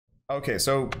Okay,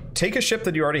 so take a ship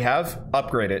that you already have,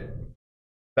 upgrade it.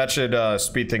 That should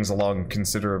speed things along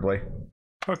considerably.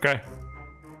 Okay.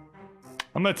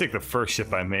 I'm gonna take the first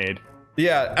ship I made.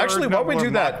 Yeah, actually, while we do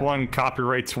that, Mach 1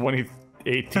 copyright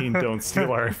 2018. Don't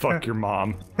steal our fuck your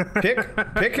mom.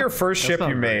 pick your first ship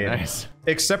you made. Nice.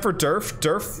 Except for Durf.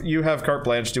 Durf, you have carte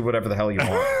blanche. Do whatever the hell you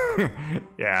want.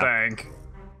 Yeah. Thank.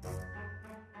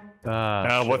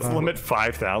 What's the limit?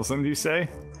 5,000? You say?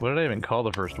 What did I even call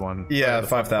the first one? Yeah,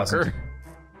 5,000.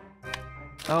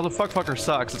 Oh, the fucker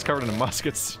sucks. It's covered in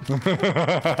muskets.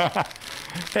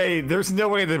 Hey, there's no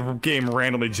way the game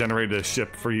randomly generated a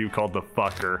ship for you called the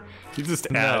fucker. You just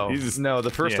add. No, the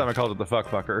first time I called it the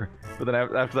fucker, but then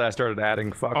after that I started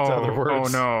adding fuck to other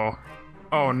words. Oh no.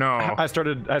 Oh no. I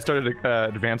started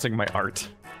advancing my art.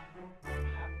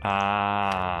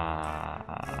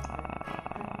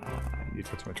 You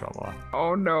touched my trouble.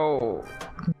 Oh no.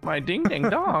 My ding ding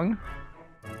dong.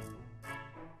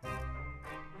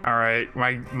 Alright,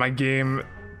 my game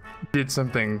did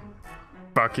something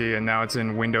fucky and now it's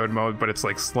in windowed mode, but it's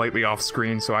like slightly off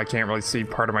screen, so I can't really see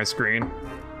part of my screen.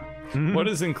 What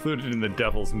is included in the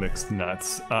devil's mixed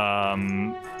nuts?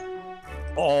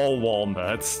 All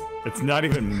walnuts. It's not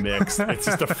even mixed. It's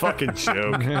just a fucking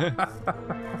joke.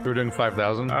 We're doing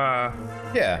 5,000?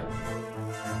 Yeah.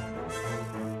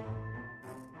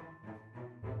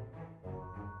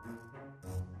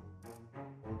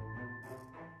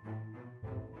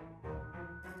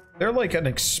 They're like an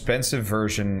expensive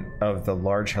version of the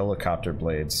large helicopter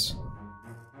blades.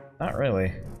 Not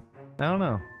really. I don't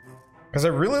know. Because I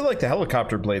really like the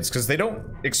helicopter blades, because they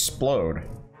don't explode.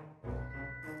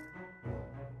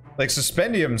 Like,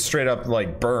 Suspendium straight up,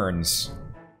 like, burns.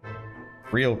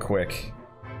 Real quick.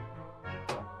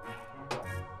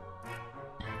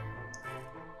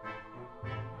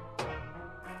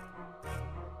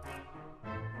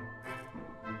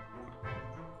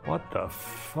 What the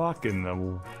fuck in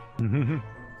the...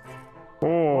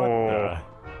 Oh.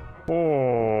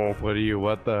 Oh. What are you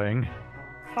what thing?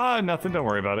 Nothing. Don't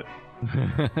worry about it.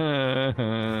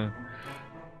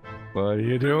 What are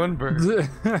you doing, Bert? What's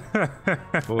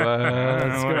going What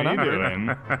are on? you doing?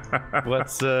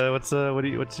 What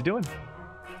you doing?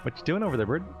 What you doing over there,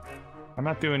 Bird? I'm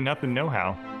not doing nothing, no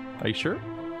how. Are you sure?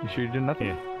 You sure you're doing nothing?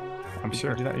 Yeah, I'm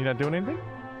sure. You're not doing anything?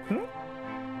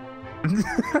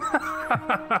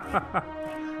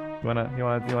 You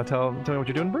wanna tell me what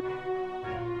you're doing, Bert?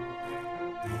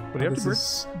 What are you up to, This Bert?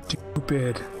 is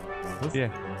stupid. Yeah.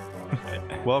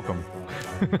 Welcome.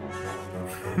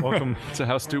 Welcome to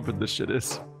how stupid this shit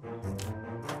is.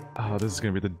 Oh, this is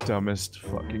gonna be the dumbest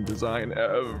fucking design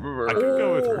ever. I could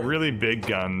go with really big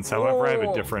guns, however I have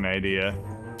a different idea.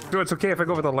 So it's okay if I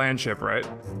go with a land ship, right?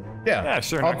 Yeah, Yeah,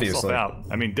 sure, knock obviously. yourself out.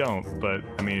 I mean, don't, but,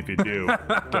 I mean, if you do,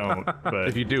 don't, but...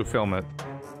 If you do, film it.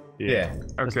 Yeah.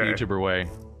 That's the Okay. YouTuber way.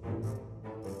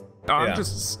 Oh, I'm Yeah.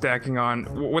 just stacking on.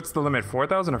 What's the limit?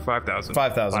 4,000 or 5,000?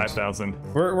 5,000.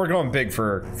 5,000. We're going big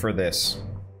for this.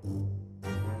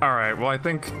 All right. Well, I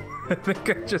think I think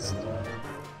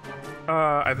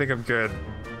I'm good.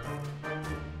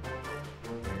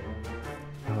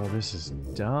 Oh, this is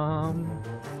dumb.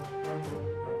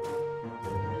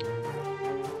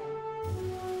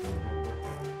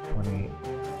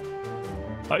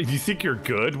 You think you're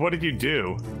good? What did you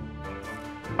do?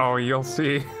 Oh, you'll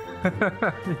see.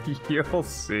 You'll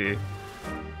see.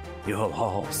 You'll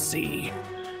all see.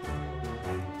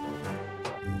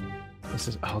 This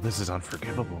is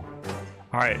unforgivable.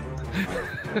 Alright.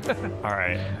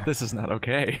 Alright. This is not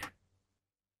okay.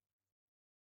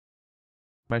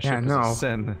 My ship Yeah, is no. a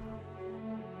sin.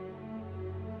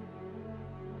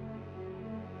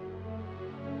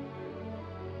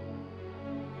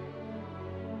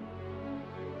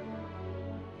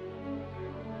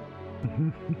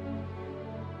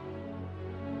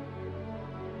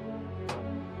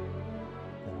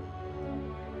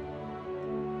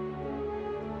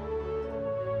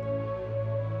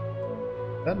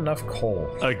 Not enough coal.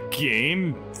 A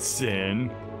game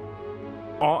sin?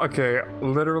 Okay,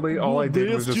 literally all I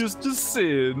did was just a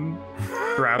sin.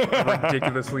 strap a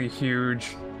ridiculously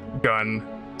huge gun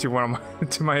to one of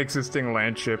to my existing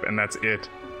land ship, and that's it.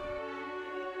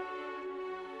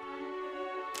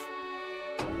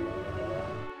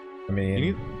 I mean, You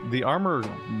need the armor.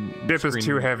 Ship is screen-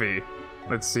 too heavy.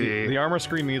 Let's see. The armor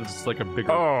screen needs like a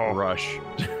bigger Oh. brush.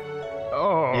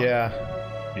 Oh. yeah.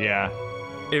 Yeah.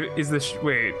 Is this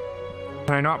wait?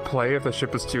 Can I not play if the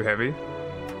ship is too heavy?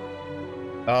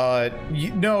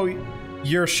 No,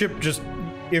 your ship just...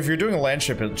 If you're doing a land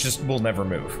ship, it just will never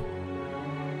move.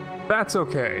 That's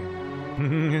okay.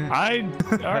 I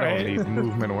I don't need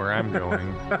movement where I'm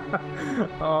going.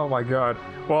 Oh my god.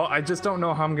 Well, I just don't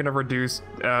know how I'm gonna reduce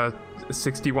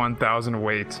 61,000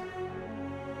 weight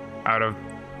out of.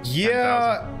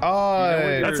 Yeah.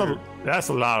 that's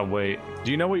a lot of weight.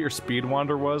 Do you know what your speed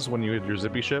wander was when you had your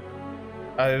zippy ship?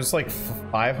 It was like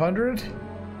 500.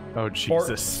 Oh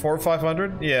Jesus! 4 or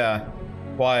 500. Yeah.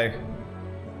 Why?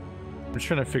 I'm just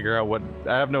trying to figure out what.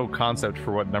 I have no concept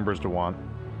for what numbers to want.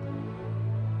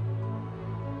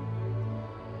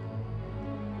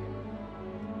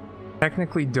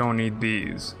 Technically, don't need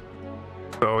these.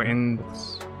 So in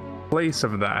place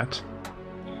of that,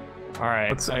 All right,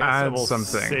 let's I guess add we'll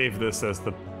something. Save this as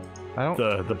the I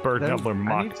don't. the bird numbler I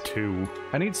need- Mach 2.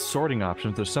 I need sorting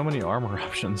options. There's so many armor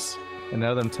options, and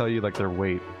none of them tell you like their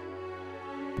weight.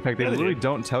 In fact, they Yeah, they literally do.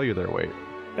 don't tell you their weight.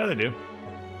 Yeah, they do.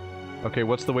 Okay,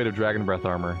 what's the weight of dragon breath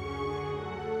armor?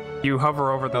 you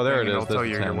hover over the Oh, there thing it and is. it'll tell There's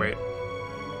you the your 10. weight.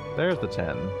 There's the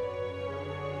 10.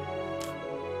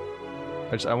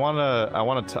 I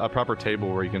want a proper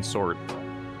table where you can sort.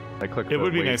 I click. It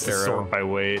would be nice to sort by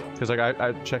weight. because like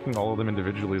I checking all of them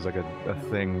individually is like a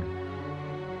thing.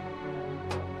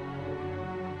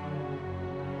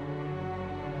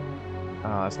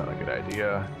 Ah, that's not a good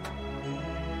idea.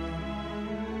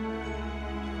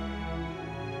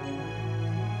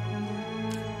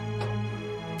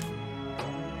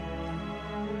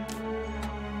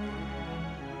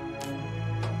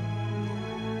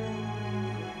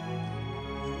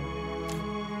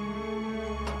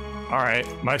 All right,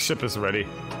 my ship is ready.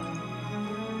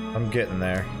 I'm getting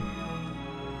there.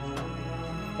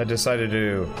 I decided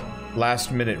to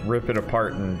last minute rip it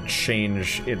apart and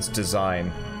change its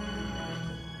design.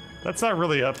 That's not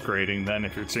really upgrading then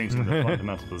if you're changing the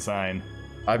fundamental design.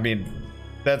 I mean,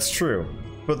 that's true.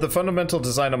 But the fundamental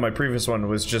design on my previous one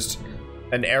was just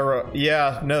an arrow.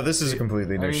 Yeah, no, this is a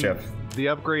completely new ship. The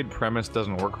upgrade premise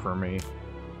doesn't work for me.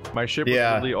 My ship was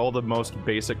Yeah. literally all the most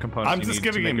basic components I'm you just need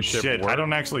giving to make him a ship shit. work. I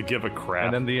don't actually give a crap.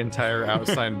 And then the entire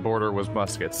outside border was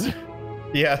muskets.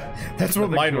 Yeah, that's what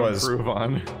Nothing mine to was. improve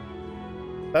on.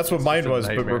 That's what mine a was,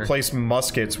 but nightmare. replace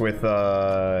muskets with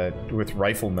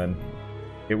riflemen.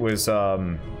 It was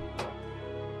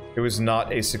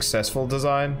not a successful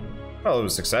design. Well, it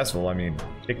was successful. I mean,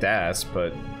 kicked ass,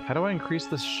 but How do I increase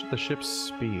the ship's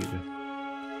speed?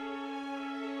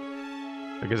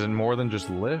 Like, is it more than just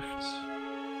lift?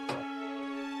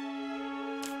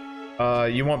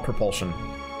 you want propulsion.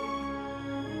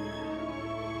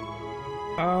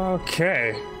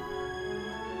 Okay.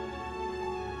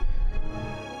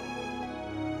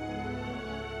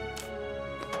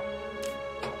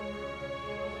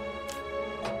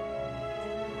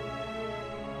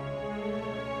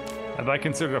 Have I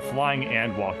considered a flying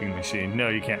and walking machine? No,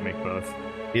 you can't make both.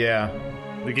 Yeah,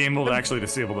 The game will actually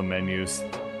disable the menus.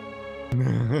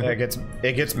 it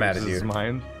gets mad at This is you.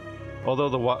 mine.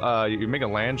 Although you make a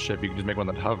land ship, you can just make one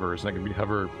that hovers, and it can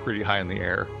hover pretty high in the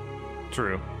air.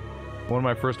 True. One of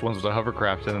my first ones was a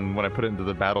hovercraft, and when I put it into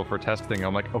the battle for testing,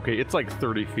 I'm like, okay, it's like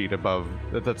 30 feet above.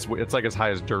 It's like as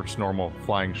high as Durf's normal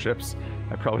flying ships.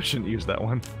 I probably shouldn't use that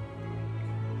one.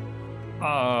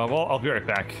 Well, I'll be right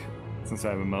back since I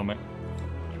have a moment.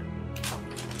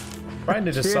 Trying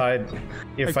to decide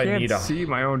if I can't need a. see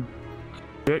my own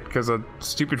shit because of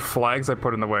stupid flags I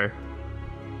put in the way.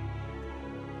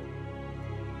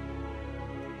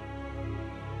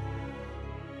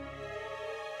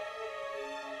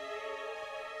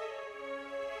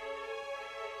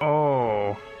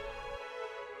 Oh.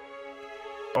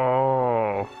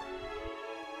 Oh.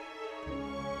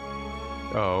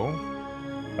 Oh.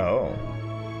 Oh.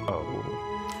 Oh.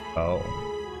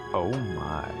 Oh. Oh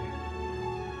my.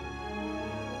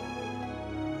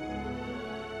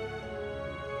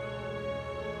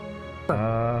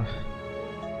 Uh.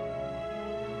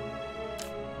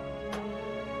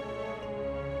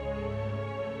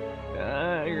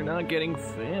 You're not getting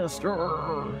faster.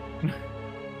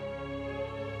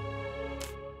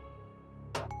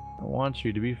 I want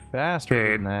you to be faster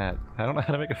Okay. than that. I don't know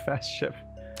how to make a fast ship.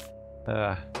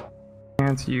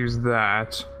 Can't use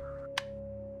that.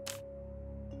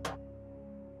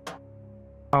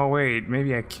 Oh wait,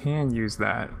 maybe I can use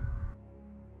that.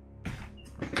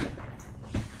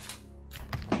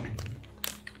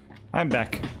 I'm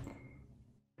back.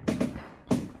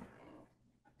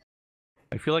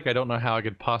 I feel like I don't know how I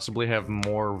could possibly have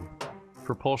more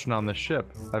propulsion on this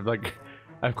ship.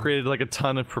 I've created like a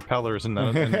ton of propellers and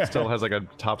it still has like a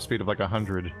top speed of like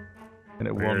 100, and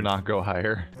it will Weird. not go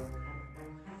higher.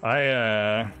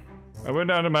 I went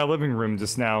down to my living room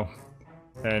just now,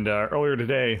 and earlier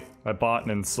today I bought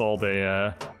and installed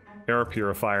a air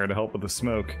purifier to help with the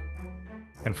smoke.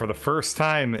 And for the first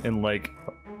time in like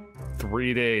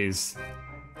 3 days,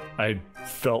 I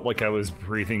felt like I was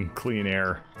breathing clean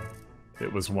air.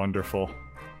 It was wonderful.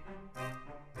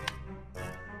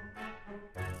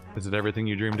 Is it everything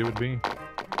you dreamed it would be?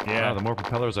 Yeah. Wow, the more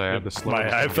propellers I had, the slower.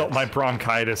 I felt my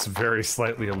bronchitis very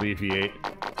slightly alleviate.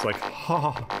 It's like,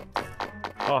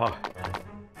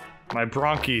 my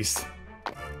bronchies,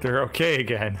 they're okay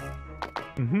again.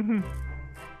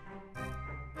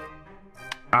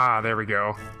 Ah, there we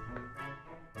go.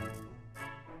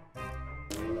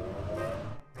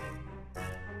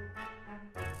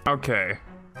 Okay.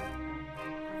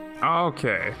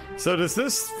 Okay. So does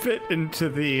this fit into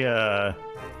the,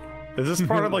 is this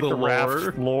part of like the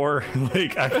raft lore?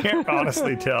 Like, I can't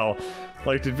honestly tell.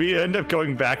 Like, did we end up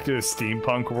going back to a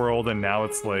steampunk world and now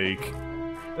it's like,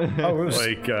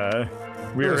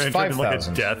 we were entering like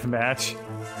a death match?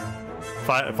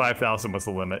 5,000 was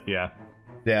the limit, yeah.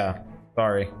 Yeah,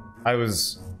 sorry. I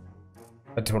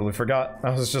totally forgot.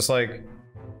 I was just like,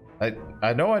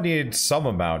 I know I need some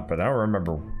amount, but I don't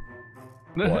remember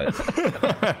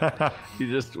what. You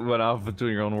just went off into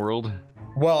your own world.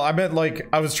 Well, I meant like,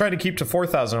 I was trying to keep to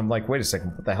 4,000. I'm like, wait a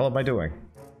second, what the hell am I doing?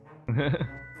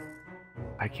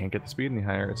 I can't get the speed any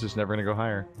higher. It's just never gonna go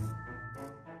higher.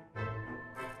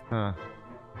 Huh.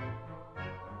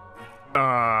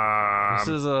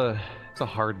 It's a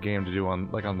hard game to do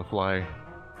on the fly.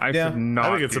 I should not. I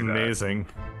think it's do that. amazing.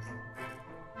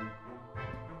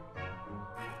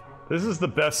 This is the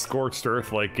best Scorched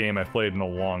Earth-like game I've played in a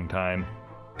long time.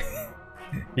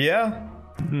 Yeah?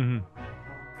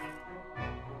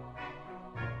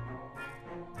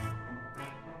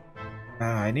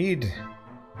 I need,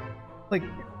 like,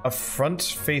 a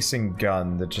front-facing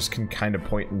gun that just can kind of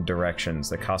point in directions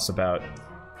that costs about...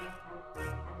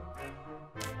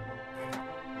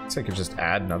 I guess I could just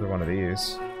add another one of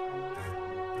these.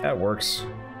 That works.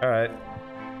 Alright.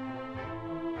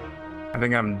 I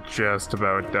think I'm just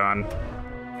about done.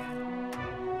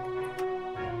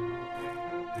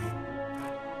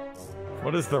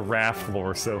 What is the raft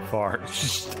lore so far?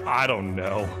 I don't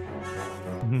know.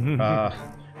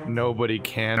 Nobody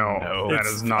can know. That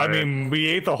is not. I mean, we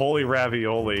ate the holy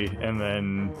ravioli, and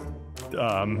then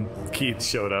Keith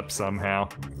showed up somehow.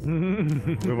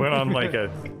 We went on like a,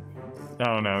 I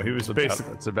don't know. He was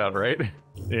basically. That's about right.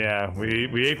 Yeah,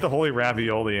 we ate the holy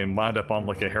ravioli and wound up on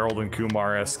like a Harold and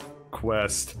Kumar-esque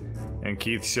quest, and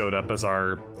Keith showed up as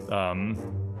our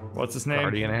what's his name?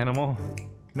 Guardian animal.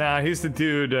 Nah, he's the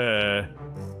dude. He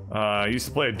used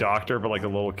to play a doctor, but like a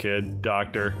little kid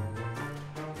doctor.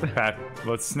 Pat,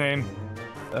 what's his name?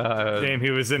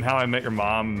 He was in How I Met Your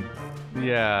Mom.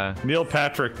 Yeah. Neil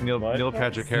Patrick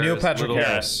Patrick Harris. Neil Patrick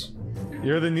Harris.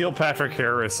 You're the Neil Patrick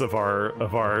Harris of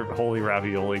our holy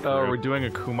ravioli crew. Oh, we're doing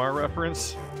a Kumar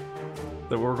reference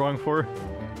that we're going for.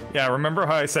 Yeah, remember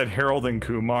how I said Harold and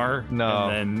Kumar? No.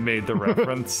 And then made the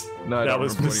reference? No, that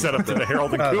was the setup to the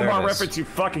Harold and Kumar reference, you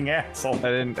fucking asshole.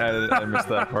 I missed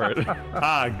that part.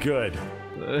 Ah, good.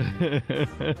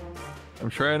 I'm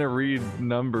trying to read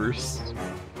numbers.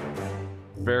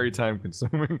 Very time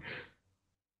consuming.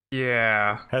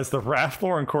 Yeah. Has the raft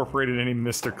lore incorporated any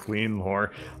Mr. Clean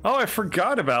lore? Oh, I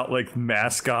forgot about, like,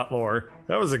 mascot lore.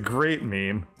 That was a great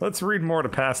meme. Let's read more to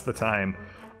pass the time.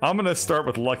 I'm gonna start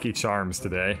with Lucky Charms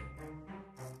today.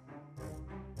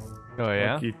 Oh,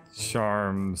 yeah? Lucky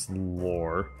Charms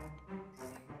lore.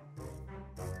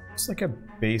 It's like a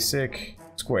basic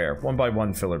square,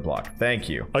 1x1 filler block. Thank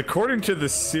you. According to the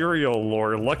cereal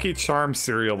lore, Lucky Charms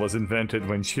cereal was invented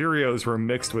when Cheerios were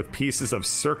mixed with pieces of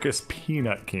circus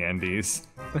peanut candies.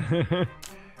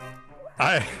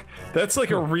 That's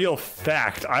like a real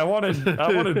fact. I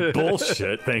wanted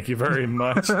bullshit, thank you very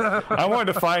much. I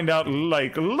wanted to find out,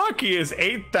 like, Lucky is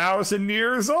 8,000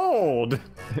 years old.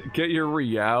 Get your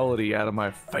reality out of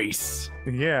my face.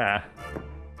 Yeah.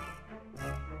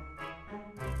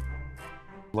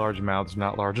 Large mouth's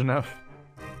not large enough.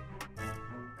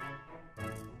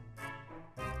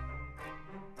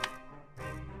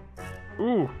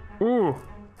 Ooh, ooh.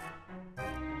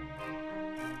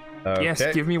 Okay. Yes,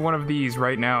 give me one of these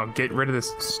right now. Get rid of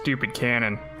this stupid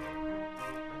cannon.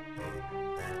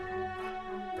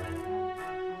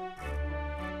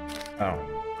 Oh.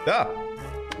 Ah!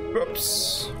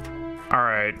 Oops.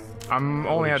 Alright. I'm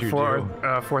only did at you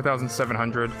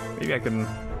 4,700. Maybe I can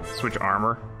switch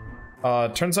armor.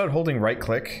 Turns out holding right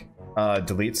click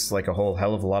deletes like a whole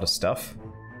hell of a lot of stuff.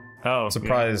 Oh,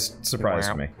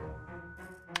 Surprised me.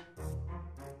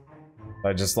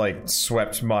 I just like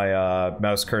swept my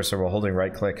mouse cursor while holding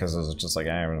right click because I was just like,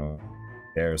 I don't know,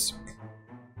 who cares.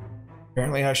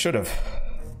 Apparently I should have.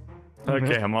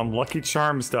 Okay, I'm on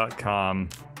LuckyCharms.com.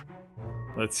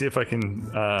 Let's see if I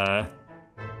can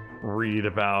read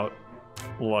about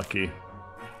lucky.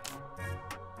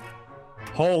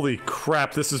 Holy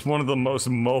crap, this is one of the most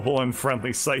mobile and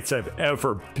friendly sites I've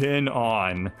ever been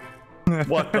on.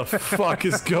 What the fuck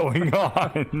is going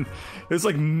on? There's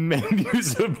like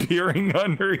menus appearing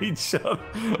under each other.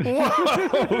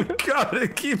 Whoa, God,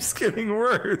 it keeps getting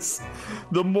worse.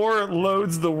 The more it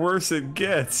loads, the worse it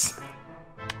gets.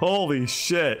 Holy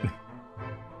shit.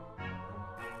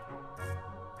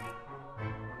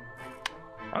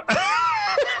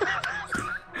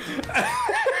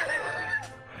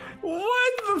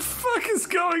 What the fuck is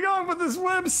going on with this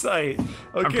website?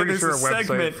 Okay, I'm pretty there's sure a a website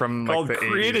segment from like called the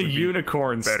Create 80s a would be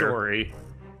Unicorn better. Story.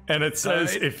 And it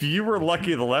says, if you were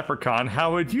Lucky the Leprechaun,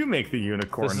 how would you make the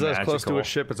unicorn This is magical? as close to a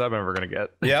ship as I'm ever gonna get.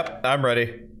 Yep, I'm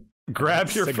ready. Grab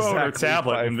your That's phone or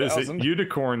exactly tablet and visit 5,000.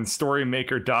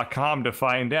 unicornstorymaker.com to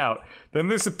find out. Then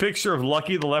there's a picture of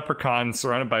Lucky the Leprechaun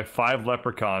surrounded by 5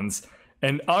 leprechauns.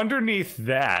 And underneath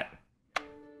that,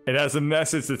 it has a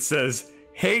message that says,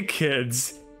 "Hey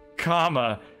kids,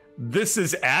 comma, this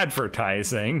is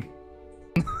advertising."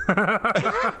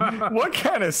 What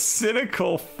kind of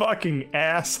cynical fucking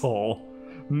asshole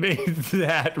made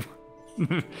that,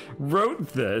 wrote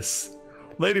this?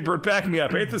 Ladybird, back me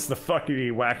up. Ain't this the fucking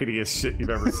wacketiest shit you've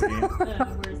ever seen?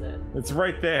 Where is it? It's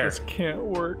right there. This can't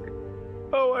work.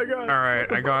 Oh my god. All right,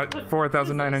 I got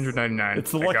 4,999.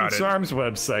 It's the I Lucky got it. Charms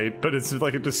website, but it's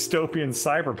like a dystopian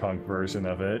cyberpunk version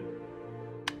of it.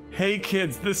 Hey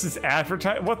kids, this is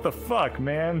advertising. What the fuck,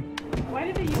 man?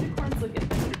 Why do the unicorns look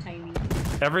adventure tiny?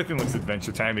 Everything looks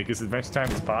Adventure Time because Adventure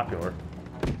Time is popular.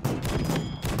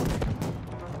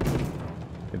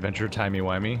 Adventure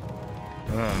timey-wimey.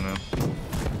 I don't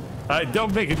know.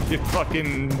 Don't make it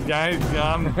fucking.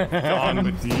 I'm gone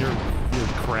with your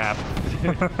crap.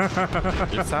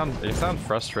 You sound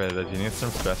frustrated. Do you need some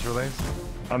stress release?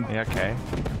 Yeah, okay.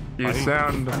 You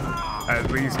sound at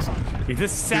least. You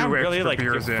just sound really extra like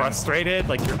you're beers in. frustrated,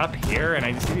 like you're up here, and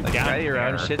I just need Like, down try your there.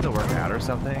 own shit to work out or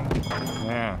something.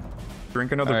 Yeah.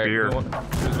 Drink another Alright, beer. who's going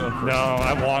first? No,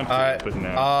 I want to, but no.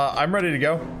 I'm ready to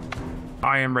go.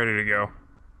 I am ready to go.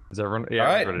 Is everyone? Yeah, All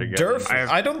right, everyone's ready to go. Durf, I have-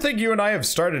 I don't think you and I have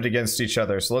started against each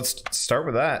other, so let's start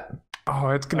with that. Oh,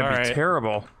 it's gonna All be right.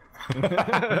 terrible.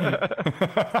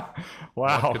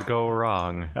 Wow. What could go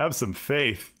wrong? Have some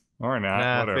faith. Or not,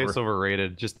 Nah, whatever. face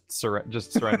overrated. Just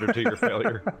surrender to your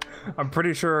failure. I'm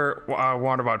pretty sure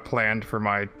Wanderbot planned for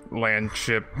my land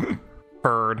ship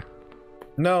bird.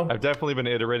 No, I've definitely been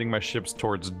iterating my ships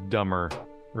towards dumber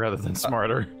rather than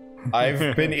smarter. I've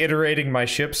been iterating my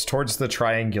ships towards the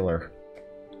triangular.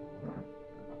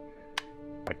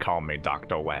 They call me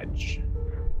Dr. Wedge.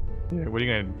 Yeah, what are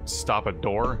you gonna stop a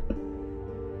door?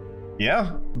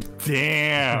 Yeah.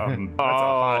 Damn. That's a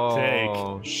hot take.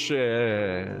 Oh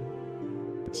shit!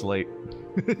 It's late.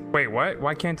 Wait, what?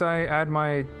 Why can't I add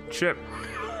my ship?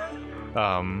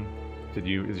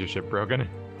 Is your ship broken?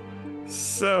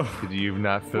 So, Did you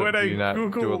not do When I all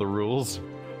Google- the rules?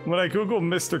 when I Google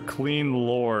Mr. Clean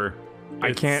lore,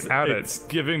 I can't add it. It's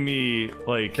giving me,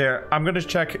 like, Here, I'm gonna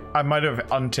check. I might have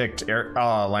unticked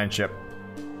land ship.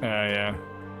 yeah.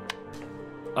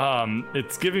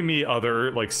 It's giving me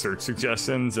other, like, search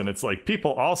suggestions, and it's like,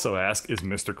 people also ask, is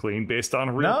Mr. Clean based on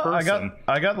a real No, person?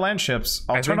 I got land ships.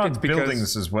 I'll I turn think on it's because-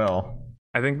 buildings as well.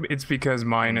 I think it's because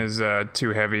mine is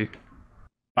too heavy.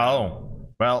 Oh,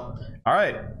 well, all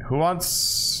right. Who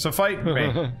wants to fight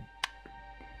me?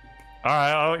 Alright,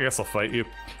 I guess I'll fight you.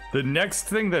 The next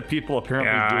thing that people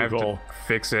apparently Yeah, I have Google to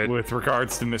fix it. with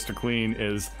regards to Mr. Clean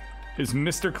is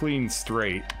Mr. Clean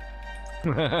straight?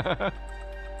 Which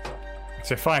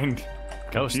I find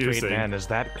No straight confusing. man is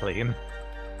that clean.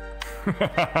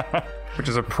 Which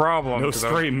is a problem. No 'cause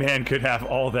straight man could have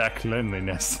all that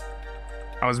cleanliness.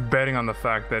 I was betting on the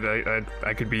fact that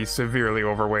I could be severely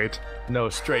overweight. No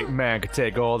straight man could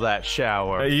take all that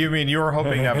shower. You mean you were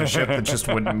hoping to have a ship that just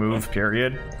wouldn't move,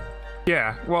 period?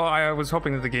 Yeah, well, I was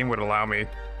hoping that the game would allow me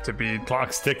to be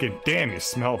Clock's ticking. Damn, you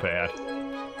smell bad.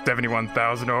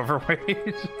 71,000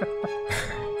 overweight.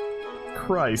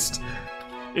 Christ.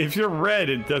 If you're red,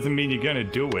 it doesn't mean you're gonna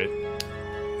do it.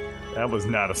 That was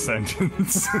not a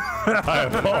sentence. I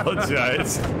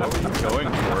apologize. What were you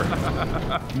going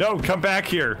for? No, come back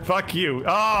here. Fuck you.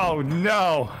 Oh,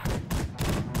 no.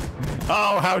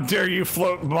 Oh, how dare you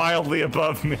float mildly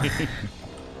above me.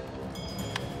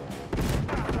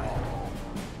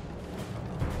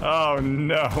 Oh,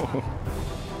 no.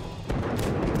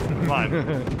 Come on.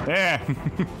 Yeah.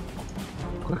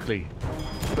 Quickly,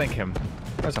 blink him.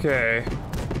 Okay.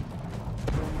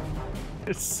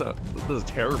 It's so. This is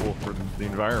terrible for the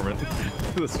environment.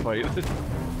 This fight.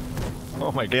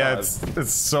 Oh my god. Yeah,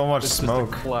 it's so much It's just a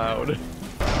smoke. cloud.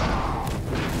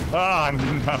 Oh,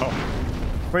 no.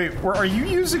 Wait, are you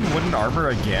using wooden armor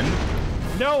again?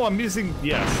 No, I'm using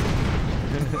yes.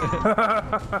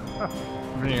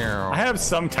 I have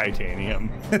some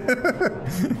titanium.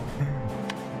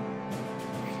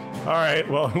 All right,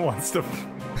 well, who wants to?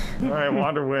 All right,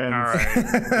 Wander wins. All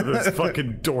right. Those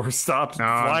fucking doorstops,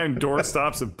 flying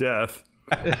doorstops of death.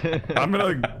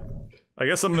 I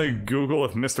guess I'm gonna Google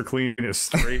if Mr. Clean is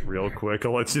straight real quick.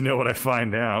 I'll let you know what I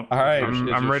find out. All right,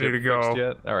 I'm ready to go.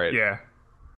 Yet? All right. Yeah.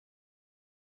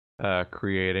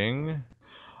 Creating.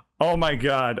 Oh my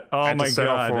god. Oh my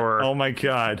god. Oh my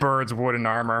god. Bird's wooden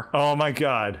armor. Oh my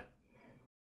god.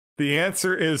 The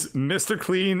answer is Mr.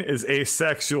 Clean is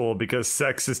asexual because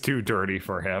sex is too dirty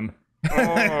for him.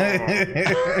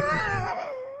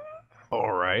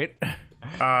 All right.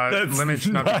 Limit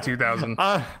should not be 2,000.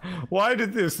 Why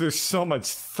did this? There's so much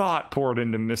thought poured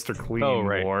into Mr. Clean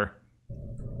lore.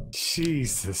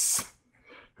 Jesus.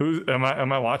 Who am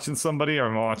I watching somebody or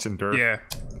am I watching Dirt? Yeah.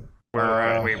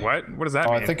 Wait, what? What does that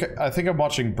mean? I think I'm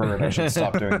watching Bird. I should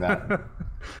stop doing that.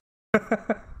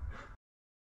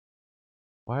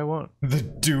 Why won't the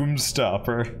Doom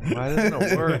Stopper? Why doesn't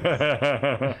it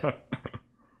work?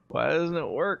 Why doesn't it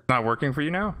work? Not working for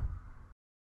you now?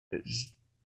 As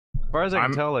far as I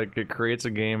can tell, like it creates a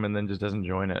game and then just doesn't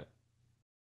join it.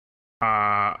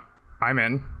 I'm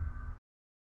in.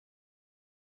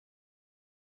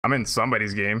 I'm in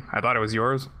somebody's game. I thought it was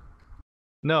yours.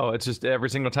 No, it's just every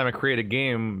single time I create a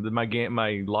game, my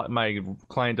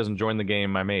client doesn't join the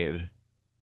game I made.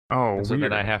 Oh, so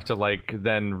weird. then I have to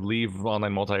then leave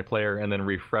online multiplayer and then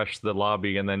refresh the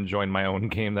lobby and then join my own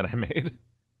game that I made.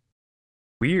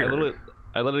 Weird.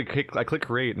 I literally click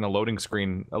create and a loading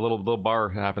screen, a little bar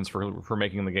happens for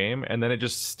making the game, and then it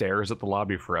just stares at the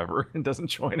lobby forever and doesn't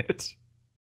join it.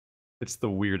 It's the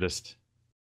weirdest.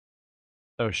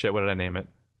 Oh shit! What did I name it?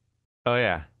 Oh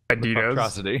yeah, Adidas.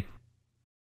 Atrocity.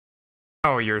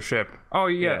 Oh, your ship. Oh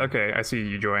yeah. Okay, I see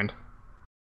you joined.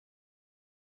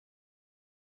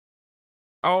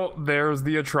 Oh, there's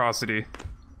the atrocity.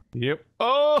 Yep.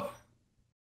 Oh!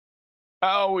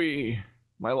 Owie!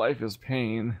 My life is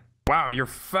pain. Wow, you're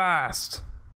fast.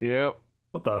 Yep.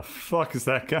 What the fuck is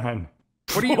that gun?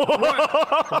 What are you?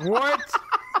 What?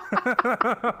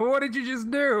 What did you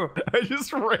just do? I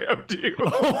just rammed you.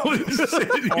 Holy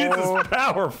shit! You just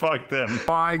power fucked them.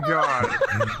 My god.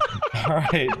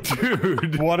 Alright.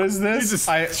 Dude. What is You this?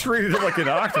 just treated it like an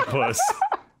octopus.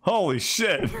 Holy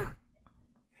shit.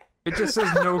 It just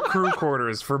says no crew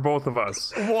quarters for both of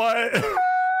us. What?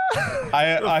 I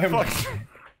am.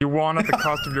 You won at the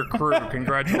cost of your crew.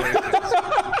 Congratulations.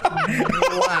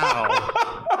 Wow.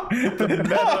 The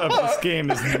meta of this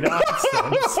game is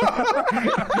nonsense.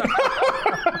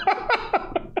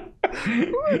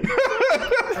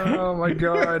 Oh my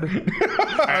god.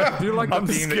 I do like the I'm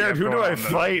theme that you scared. have Who do going I on, though.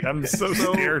 fight? I'm so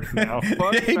scared now.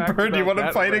 Hey, Bird, you want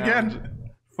to fight again?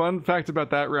 Fun fact about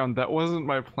that round, that wasn't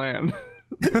my plan.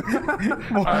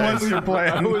 What was your I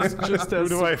plan? was just as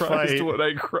Who do I surprised fight? when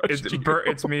I crushed you.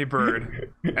 It's me,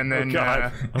 Bird. And then,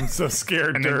 God, I'm so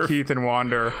scared, and then Durf. Keith and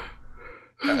Wander.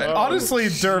 Honestly,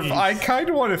 Durf, I kind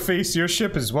of want to face your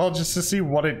ship as well, just to see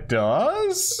what it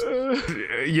does.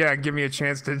 Yeah, give me a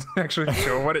chance to actually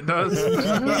show what it does.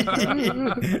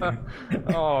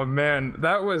 Oh man,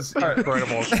 that was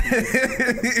incredible.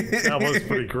 That was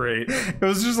pretty great. It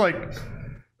was just like,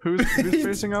 Who's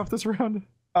facing off this round?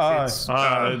 It's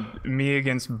me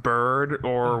against Bird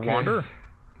or Wander.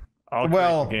 I'll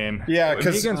well, create the game. yeah, Me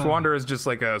because against Wander is just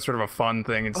like a sort of a fun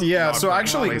thing. It's yeah. not So like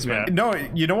actually, placement. no,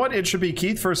 you know what? It should be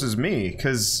Keith versus me,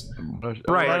 because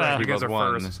Right, you guys are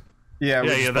won. first. yeah, we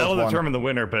Yeah, just that'll both won. determine the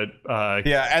winner, but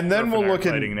Yeah, and then Durf we'll and I are look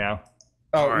at. fighting now.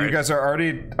 Oh, Alright. you guys are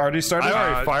already started. I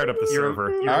already fired up the server.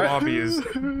 Your Alright. lobby is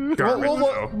garbage.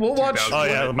 we'll watch- 2000. Oh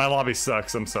yeah, my lobby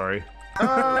sucks. I'm sorry.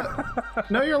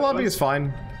 No, your lobby is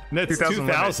fine. It's 2000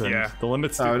 2,000. limit, yeah. The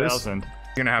limit's Oh, it is? 2,000.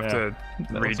 You're gonna have to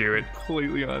redo it.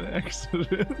 Completely on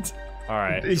accident. All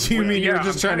right. You mean you were yeah,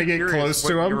 just I'm trying to kinda get curious close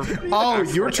to what him? your Oh,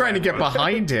 actual you were trying to get plan was.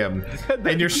 behind him,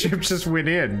 and your ship just went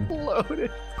in.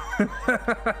 Loaded.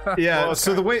 Yeah.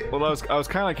 So the way. Well, I was kind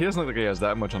of like, he doesn't look like he has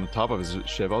that much on the top of his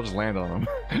ship. I'll just land on him.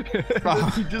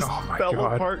 He just my fell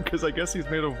God. apart because I guess he's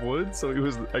made of wood, so he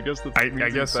was. I guess that's I means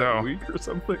he's guess that so. weak or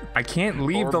something. I can't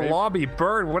leave Or the maybe- lobby.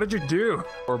 Bird, what did you do?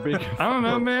 Or being. I don't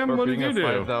know, man. Or What did being you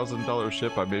a do? $5,000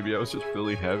 ship. Maybe I was just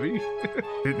really heavy.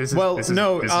 This is, Well, this is,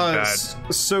 no. This is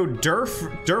bad. So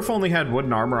Durf only had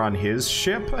wooden armor on his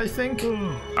ship, I think.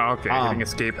 Oh, okay, getting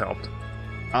escape helped.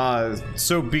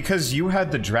 So because you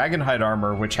had the dragonhide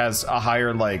armor, which has a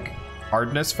higher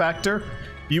hardness factor,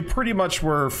 you pretty much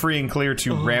were free and clear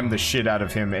to ram the shit out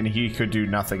of him, and he could do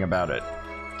nothing about it.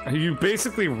 You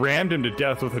basically rammed him to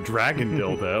death with a dragon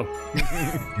dildo.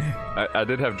 I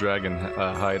did have dragon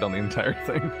hide on the entire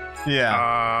thing.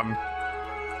 Yeah.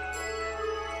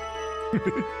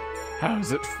 How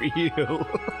does it feel?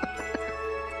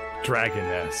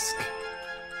 Dragon-esque.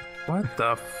 What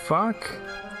the fuck?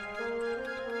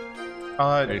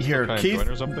 Here, Keith.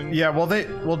 Or something? Yeah, well,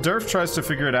 Durf tries to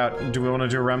figure it out. Do we want to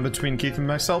do a round between Keith and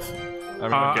myself?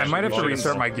 I might have to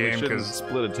restart my game because because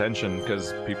split attention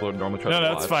because people are normally trying to No,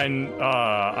 watch. that's fine.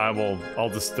 I'll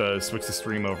just switch the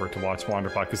stream over to watch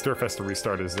Wanderbot because Durf has to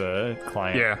restart his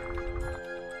client. yeah.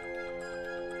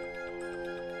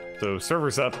 So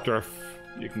server's up, Durf.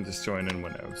 You can just join in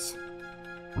Windows.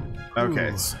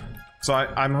 Okay. So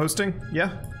I'm hosting?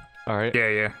 Yeah? All right.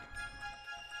 Yeah.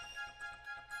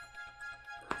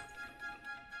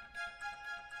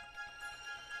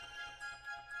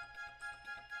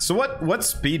 So what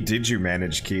speed did you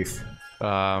manage, Keith?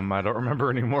 I don't remember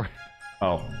anymore.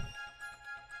 Oh.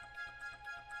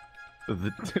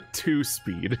 Too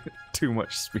speed. Too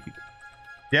much speed.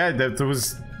 Yeah, that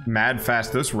was mad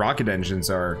fast. Those rocket engines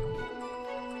are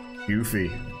goofy.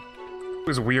 It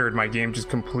was weird. My game just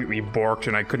completely borked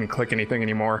and I couldn't click anything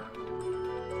anymore.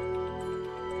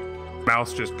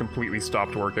 Mouse just completely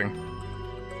stopped working.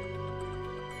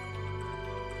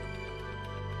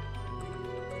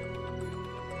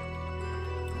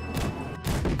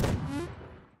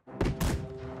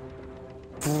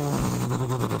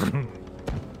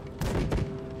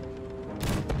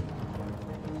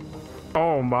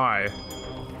 Oh my.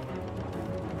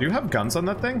 Do you have guns on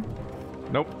that thing?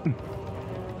 Nope.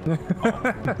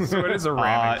 So it is a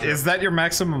random Is that your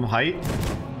maximum height?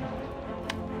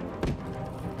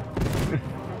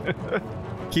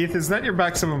 Keith, is that your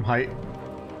maximum height?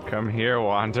 Come here,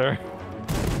 Wander.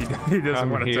 He doesn't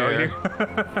want to tell you.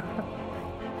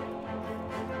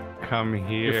 Come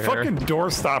here. Your fucking door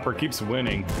stopper keeps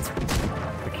winning.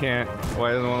 I can't.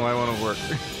 Why won't it work?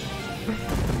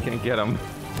 Can't get him.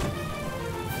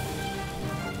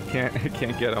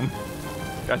 Can't get him.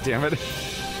 God damn it.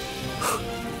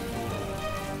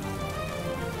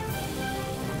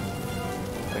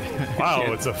 Wow,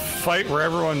 it's a fight where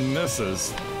everyone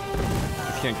misses.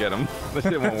 I can't get him.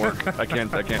 It won't work. I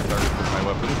can't target with my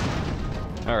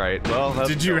weapon. All right. Well, that's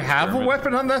Did you have a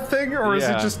weapon on that thing, or is it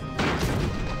Yeah. just...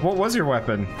 What was your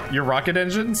weapon? Your rocket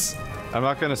engines? I'm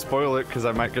not gonna spoil it because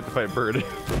I might get to fight Bird.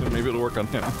 Maybe it'll work on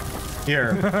him.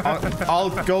 Here, I'll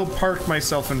go park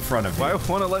myself in front of you. Why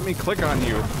won't it let me click on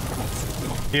you?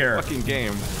 Here, Fucking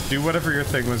game. do whatever your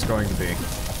thing was going to be.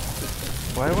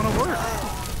 Why won't it work?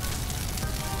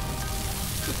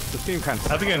 The theme kind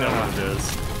of. I think I know what it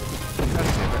is.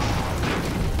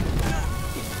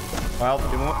 Well,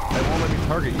 It won't let me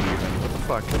target you even. What the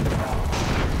fuck?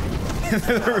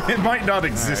 it might not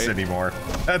exist Alright. anymore.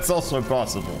 That's also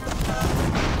possible.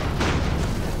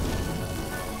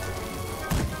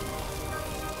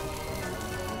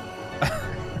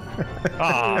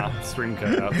 Stream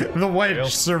cut out. The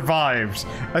wedge survived.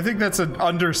 I think that's an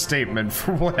understatement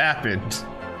for what happened.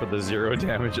 For the 0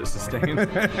 damage it sustained.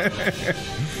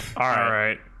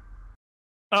 Alright.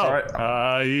 Oh,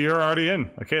 Alright. you're already in.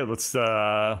 Okay,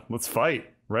 let's fight.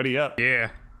 Ready up. Yeah.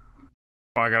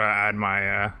 Oh, I gotta add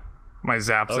my my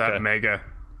Zap Okay. Mega.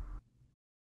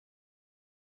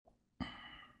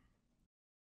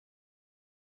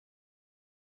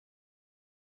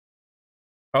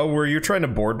 Oh, were you trying to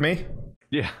board me?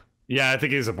 Yeah. Yeah, I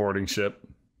think he's a boarding ship.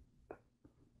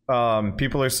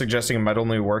 People are suggesting it might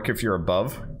only work if you're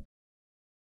above.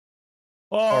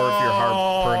 Oh! Or if you're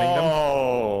hard burning them.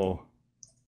 Oh!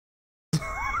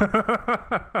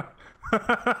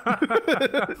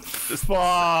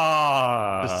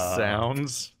 Fuck! The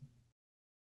sounds.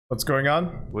 What's going on?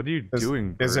 What are you Is-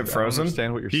 doing? is it Bird? frozen? I don't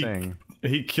understand what you're He- saying.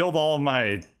 He killed all of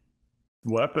my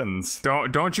weapons.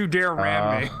 Don't you dare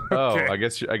ram me. Oh, Okay.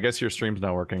 I guess your stream's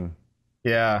not working.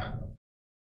 Yeah.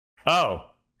 Oh,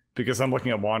 because I'm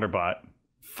looking at Wanderbot.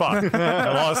 Fuck!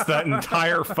 I lost that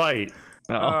entire fight.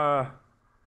 Oh,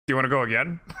 Do you want to go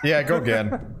again? Yeah, go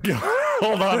again.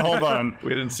 Hold on. we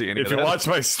didn't see any If of you that. watch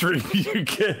my stream,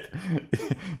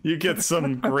 you get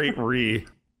some great re.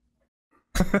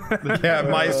 Yeah,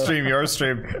 my stream, your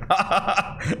stream.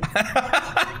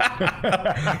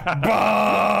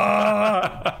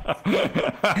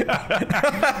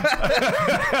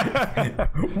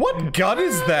 What gun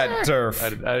is that, Durf? I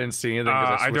didn't see anything.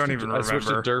 'Cause I don't even I switched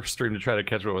to remember. Derp stream to try to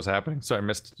catch what was happening, so I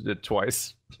missed it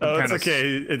twice. Oh, it's kinda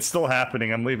okay. It's still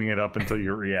happening. I'm leaving it up until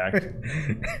you react.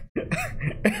 What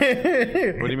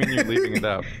do you mean you're leaving it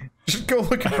up? Just go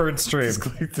look at Bird's stream.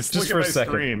 Just Just look for at a my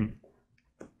second. stream.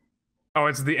 Oh,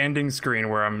 it's the ending screen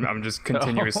where I'm just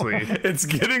continuously. It's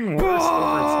getting worse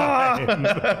over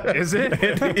time. Is it?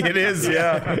 It is,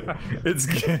 yeah. It's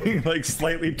getting like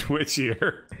slightly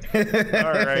twitchier.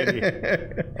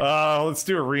 Alrighty. Let's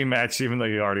do a rematch, even though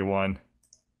you already won.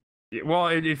 Well,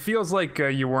 it feels like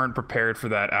you weren't prepared for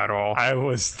that at all. I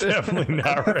was definitely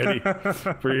not ready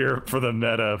for the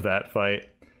meta of that fight.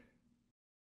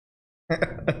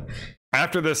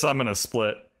 After this, I'm gonna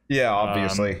split. Yeah,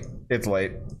 obviously. It's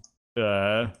late.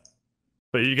 But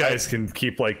you guys can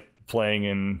keep like playing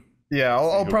and. Yeah,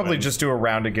 I'll probably just do a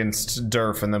round against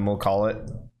Durf and then we'll call it.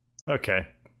 Okay.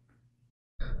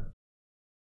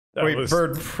 That Wait, was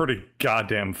Bird, pretty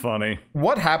goddamn funny.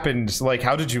 what happened? Like,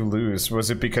 how did you lose? Was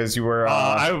it because you were...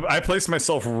 I placed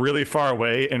myself really far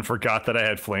away and forgot that I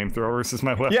had flamethrowers as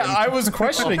my weapon. Yeah, I was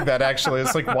questioning that, actually.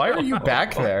 It's like, why are you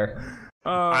back there?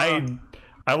 I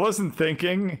wasn't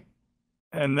thinking,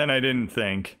 and then I didn't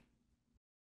think.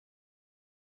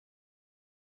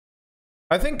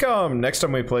 I think next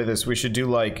time we play this, we should do,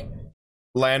 like,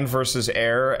 land versus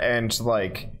air and,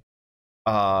 like...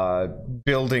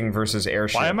 building versus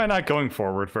airship. Why am I not going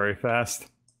forward very fast?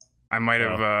 I might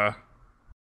have.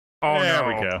 Oh there no!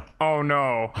 we go. Oh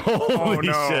no! Holy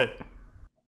no.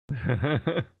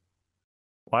 shit!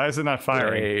 Why is it not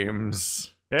firing?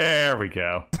 Flames. There we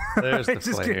go. There's the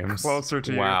Just get flames. closer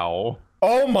to you. Wow.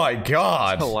 Oh my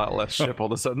god! A lot less ship all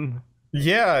of a sudden.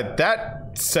 Yeah,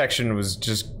 that section was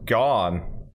just gone.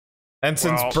 And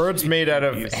since Well, Bird's made out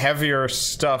of heavier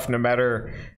stuff, no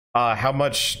matter how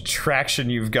much traction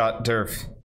you've got, Durf.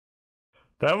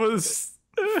 That was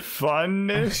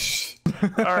fun-ish.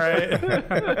 Alright.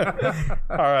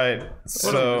 Alright,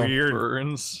 so... What a weird...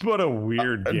 Burns. What a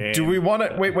weird game. do we want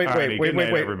to... Wait, Alrighty, good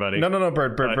night, everybody. No,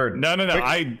 Bird. No.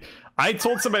 Wait. I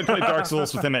told somebody to play Dark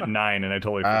Souls with him at 9, and I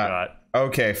totally forgot.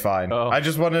 Okay, fine. Oh, I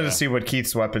just wanted to see what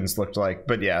Keith's weapons looked like,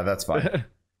 but yeah, that's fine.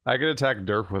 I could attack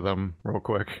Durf with him real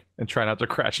quick and try not to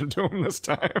crash into him this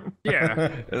time. Yeah.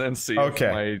 And then see Okay.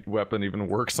 if my weapon even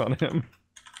works on him.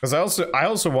 Because I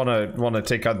also want to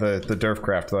take on the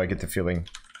Durfcraft, though. I get the feeling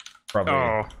probably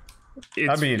Oh.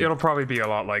 It'll probably be a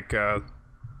lot like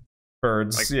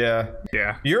Birds. like- yeah.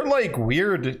 yeah. You're like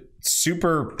weird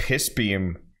super piss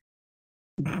beam.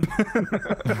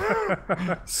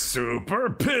 Super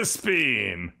Piss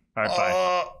Beam! Alright,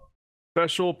 bye.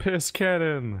 Special piss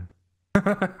cannon.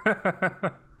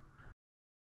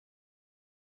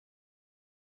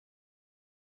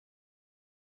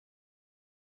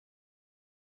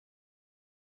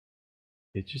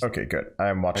 It just, Okay, good. I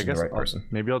am I watching the guess right person.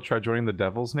 maybe I'll try joining the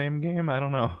Devil's Name game. I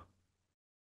don't know.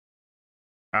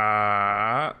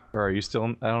 Or are you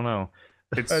still? I don't know.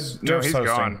 It's no, Durf's he's hosting.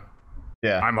 gone.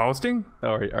 Yeah. I'm hosting.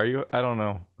 Oh, are you? I don't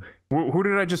know. Who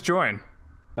did I just join?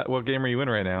 What game are you in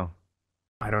right now?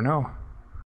 I don't know.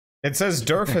 It says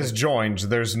Durf has joined.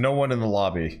 There's no one in the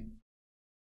lobby.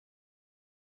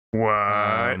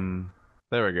 What?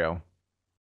 There we go.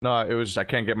 No, it was I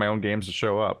can't get my own games to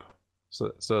show up.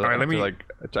 So All right, I have to, like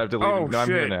I have to leave. Oh No, I'm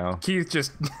here shit! now. Keith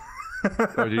just.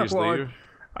 Oh, did you just Well, leave?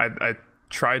 I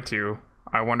tried to.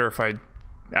 I wonder if I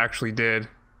actually did.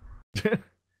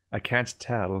 I can't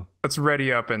tell. Let's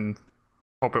ready up and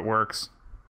hope it works.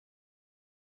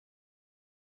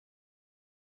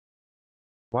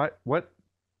 What?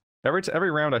 Every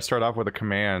round I start off with a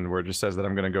command where it just says that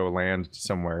I'm gonna go land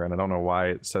somewhere, and I don't know why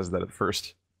it says that at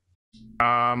first.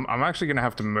 I'm actually gonna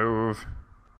have to move.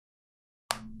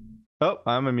 Oh,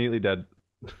 I'm immediately dead.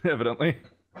 Evidently.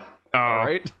 Oh.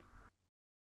 Alright.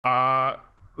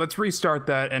 Let's restart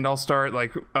that, and I'll start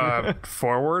like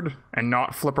forward and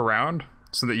not flip around,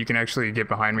 so that you can actually get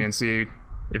behind me and see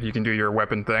if you can do your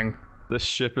weapon thing. This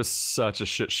ship is such a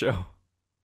shit show.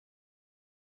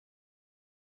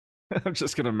 I'm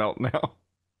just gonna melt now.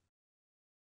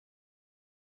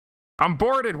 I'm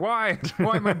boarded. Why?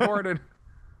 Why am I boarded?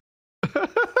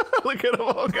 Look at them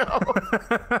all go.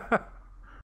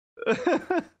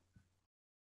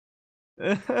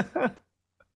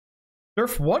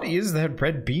 Durf, what is that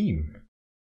red beam?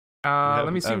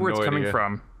 Let me see where it's no coming idea.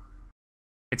 from.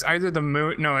 It's either the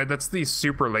moon. No, that's the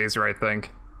super laser, I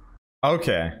think.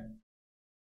 Okay.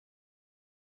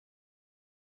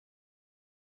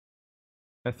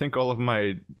 I think all of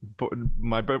I think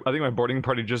my boarding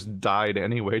party just died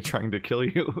anyway trying to kill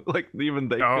you. Like even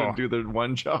they couldn't do the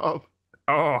one job.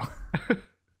 Oh.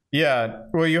 Yeah.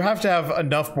 Well, you have to have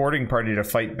enough boarding party to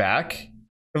fight back.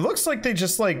 It looks like they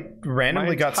just like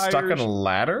randomly got stuck on a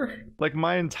ladder. Like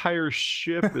my entire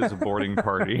ship is a boarding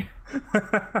party.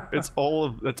 That's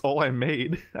all I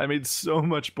made. I made so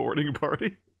much boarding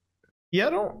party. Yeah, I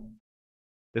don't.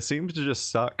 It seems to just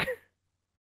suck.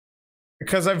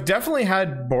 Because I've definitely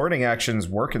had boarding actions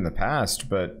work in the past,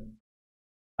 but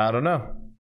I don't know.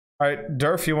 All right,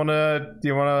 Durf, you wanna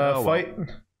fight? Well.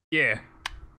 Yeah.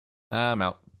 I'm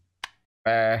out.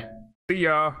 See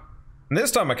ya. And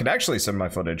this time I can actually send my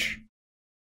footage.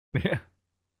 Yeah.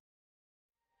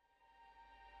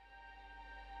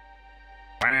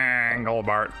 Bang,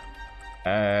 Goldbart.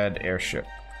 Add airship.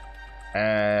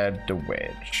 Add the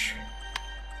wedge.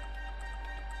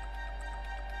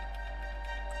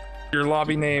 Your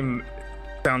lobby name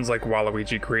sounds like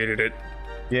Waluigi created it.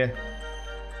 Yeah.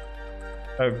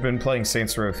 I've been playing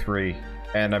Saints Row 3,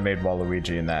 and I made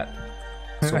Waluigi in that.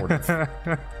 Sort of.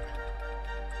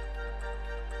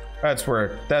 That's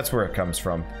where it comes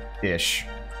from. Ish.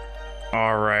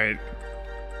 Alright.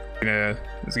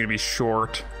 It's gonna be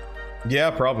short.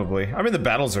 Yeah, probably. I mean, the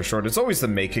battles are short. It's always the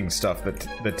making stuff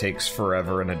that takes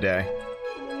forever in a day.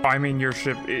 I mean, your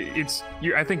ship,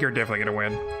 I think you're definitely gonna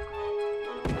win.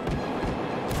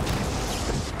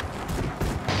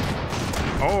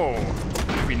 Oh,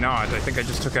 maybe not. I think I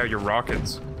just took out your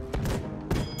rockets.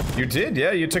 You did,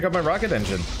 yeah. You took out my rocket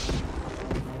engine.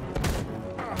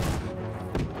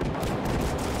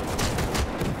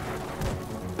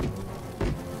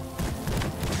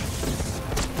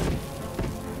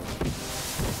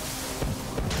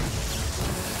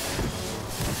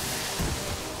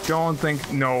 Don't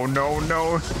think. No.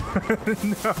 No.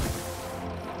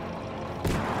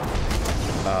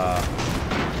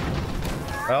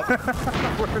 Well,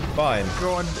 fine.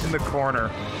 Going in the corner.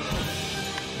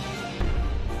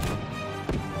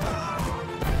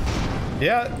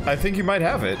 Yeah, I think you might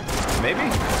have it. Maybe?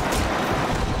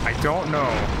 I don't know.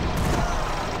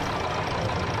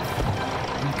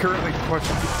 I'm currently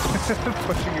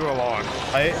pushing you along.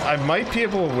 I might be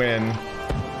able to win.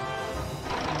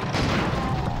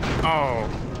 Oh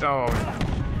no,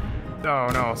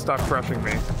 stop crushing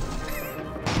me.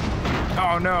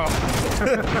 Oh no.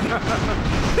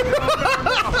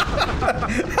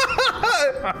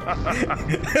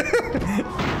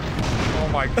 Oh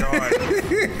my god.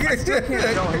 I still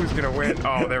can't tell who's gonna win.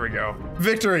 Oh, there we go.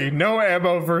 Victory. No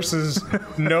ammo versus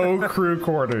no crew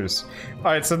quarters.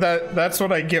 Alright, so that's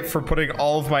what I get for putting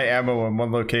all of my ammo in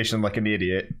one location like an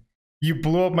idiot. You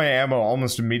blew up my ammo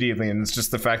almost immediately, and it's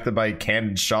just the fact that my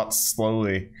cannon shot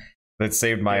slowly that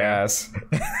saved my ass.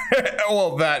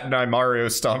 Well, that and I Mario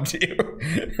stomped you.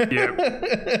 Yep.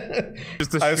 Just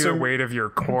the sheer weight of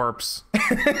your corpse.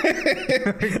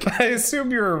 I assume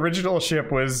your original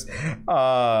ship was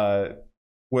like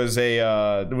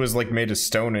made of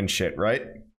stone and shit, right?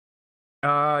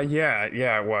 Yeah,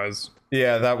 it was.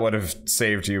 Yeah, that would have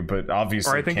saved you, but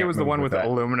obviously or I think it was the one with that.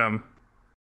 Aluminum.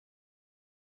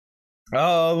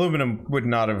 Aluminum would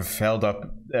not have held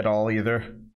up at all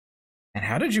either. And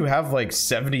how did you have like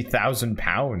 70,000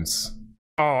 pounds?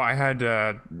 Oh, I had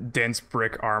dense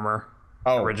brick armor.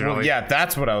 Oh, originally. Well, yeah,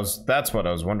 that's what I was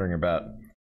wondering about.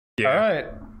 Yeah. All right.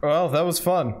 Well, that was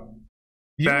fun.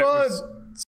 That was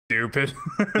stupid.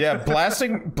 Yeah,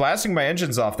 blasting my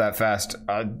engines off that fast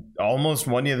almost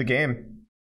won you the game.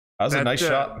 That was a nice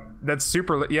shot. That's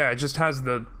super. Yeah, it just has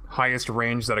the highest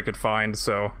range that I could find.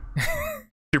 So,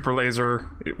 super laser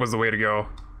was the way to go.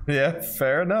 Yeah,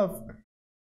 fair enough.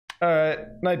 All right,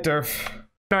 night, Durf.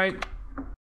 Night.